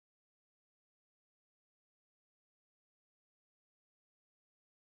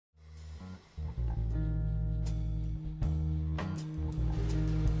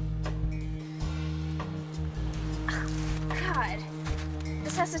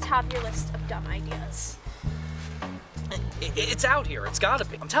has to top your list of dumb ideas? It's out here. It's gotta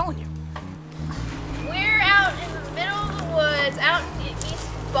be. I'm telling you. We're out in the middle of the woods, out in east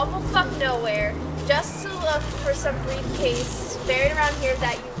bumblefuck nowhere, just to look for some briefcase buried around here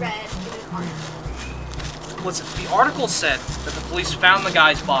that you read in an article. Listen, the article said that the police found the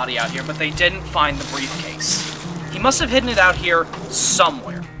guy's body out here, but they didn't find the briefcase. He must have hidden it out here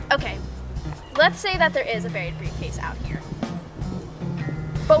somewhere. Okay, let's say that there is a buried briefcase out here.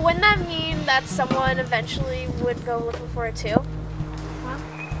 But wouldn't that mean that someone eventually would go looking for it too? Huh?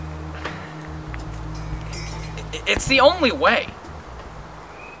 It's the only way.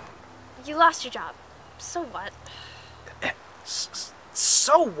 You lost your job. So what?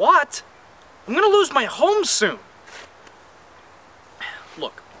 So what? I'm gonna lose my home soon.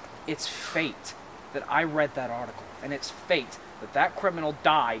 Look, it's fate that I read that article, and it's fate that that criminal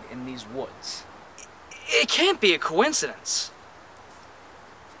died in these woods. It can't be a coincidence.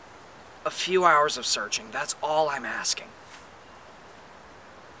 A few hours of searching, that's all I'm asking.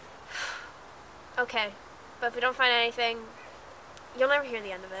 Okay, but if we don't find anything, you'll never hear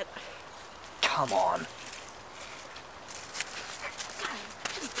the end of it. Come on.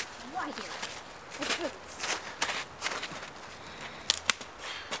 Why here? It hurts.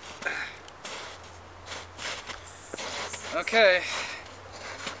 Okay.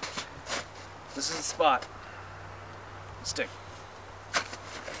 This is the spot. Stick.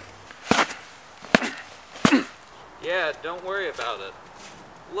 Yeah, don't worry about it.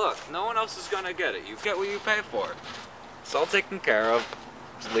 Look, no one else is gonna get it. You get what you pay for. It's all taken care of.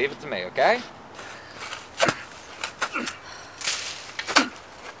 Just leave it to me, okay?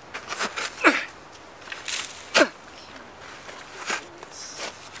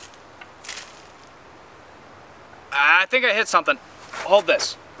 I think I hit something. Hold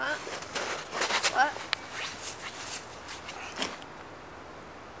this. What? What?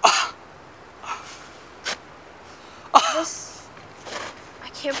 This... I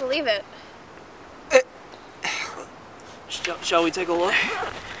can't believe it. Shall we take a look?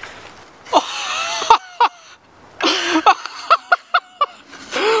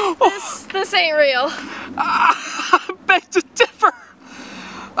 This ain't real. I beg to differ.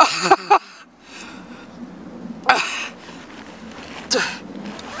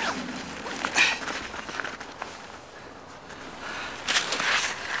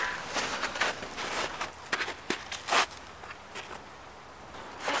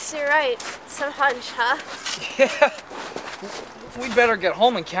 Guess you're right. It's a hunch, huh? Yeah. We better get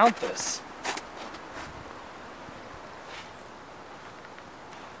home and count this.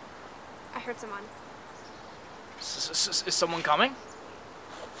 I heard someone. Is someone coming?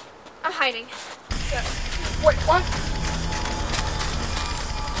 I'm hiding. Yeah. Wait, what?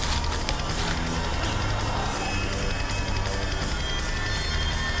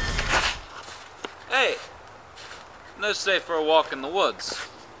 Hey, nice day for a walk in the woods.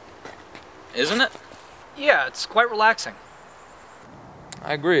 Isn't it? Yeah, it's quite relaxing.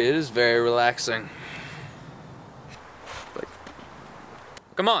 I agree, it is very relaxing. But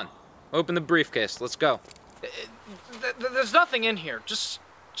come on, open the briefcase, let's go. There's nothing in here, just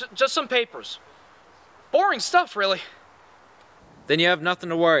some papers. Boring stuff, really. Then you have nothing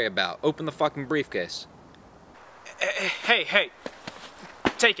to worry about. Open the fucking briefcase. Hey.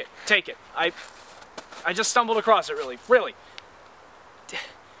 Take it. I just stumbled across it, really.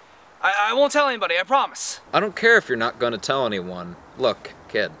 I won't tell anybody, I promise. I don't care if you're not gonna tell anyone. Look,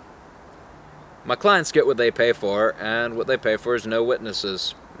 kid. My clients get what they pay for, and what they pay for is no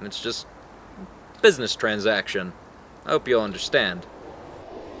witnesses. It's just business transaction. I hope you'll understand.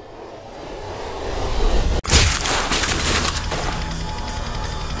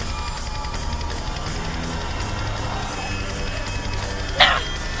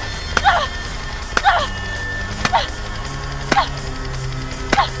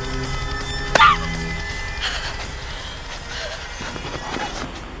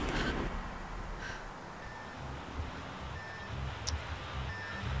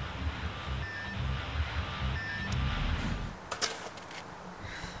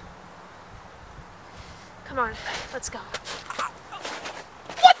 Come on, let's go.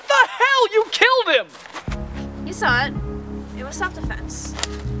 What the hell? You killed him! You saw it. It was self-defense.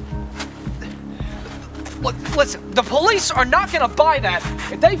 Look, listen, the police are not gonna buy that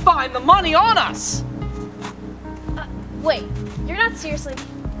if they find the money on us! Wait, you're not seriously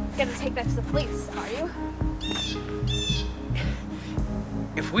gonna take that to the police, are you?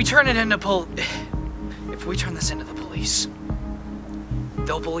 If we turn this into the police,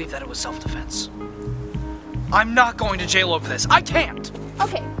 they'll believe that it was self-defense. I'm not going to jail over this. I can't!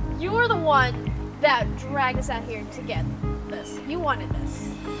 Okay, you were the one that dragged us out here together. this. You wanted this.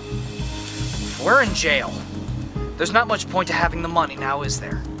 We're in jail. There's not much point to having the money now, is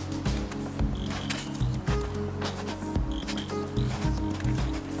there?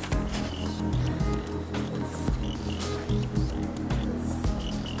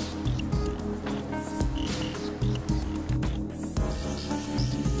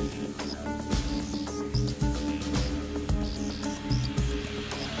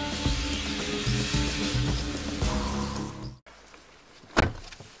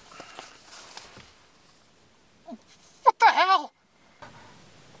 What the hell?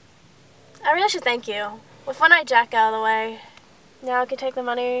 I really should thank you. With One Eye Jack out of the way, now I can take the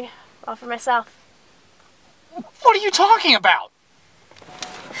money all for myself. What are you talking about?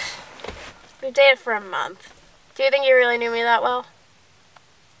 We've dated for a month. Do you think you really knew me that well?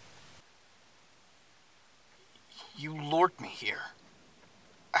 You lured me here.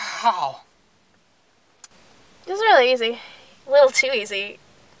 How? It was really easy. A little too easy.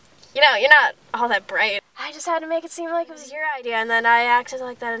 You know, you're not all that bright. I just had to make it seem like it was your idea, and then I acted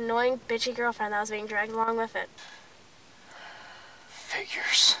like that annoying, bitchy girlfriend that was being dragged along with it.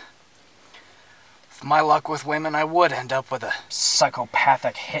 Figures. With my luck with women, I would end up with a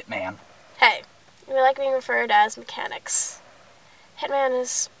psychopathic hitman. Hey, we like being referred as mechanics. Hitman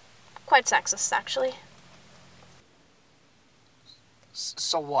is quite sexist, actually.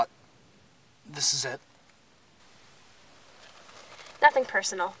 So what? This is it? Nothing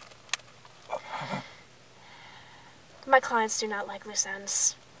personal. My clients do not like loose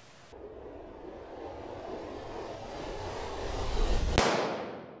ends.